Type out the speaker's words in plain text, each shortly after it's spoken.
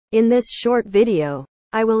In this short video,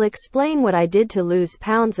 I will explain what I did to lose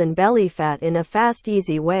pounds and belly fat in a fast,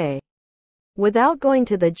 easy way, without going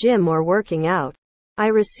to the gym or working out. I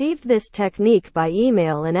received this technique by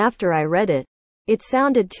email, and after I read it, it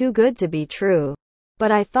sounded too good to be true.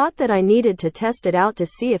 But I thought that I needed to test it out to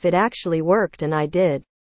see if it actually worked, and I did.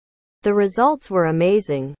 The results were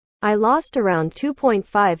amazing. I lost around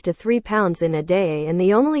 2.5 to 3 pounds in a day, and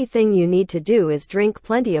the only thing you need to do is drink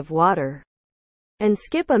plenty of water and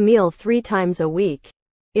skip a meal 3 times a week.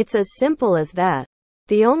 It's as simple as that.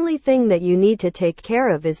 The only thing that you need to take care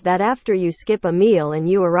of is that after you skip a meal and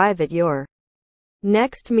you arrive at your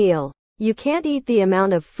next meal, you can't eat the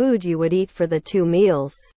amount of food you would eat for the 2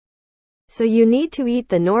 meals. So you need to eat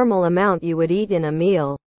the normal amount you would eat in a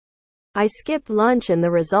meal. I skipped lunch and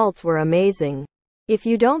the results were amazing. If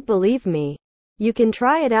you don't believe me, you can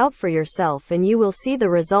try it out for yourself and you will see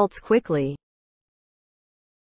the results quickly.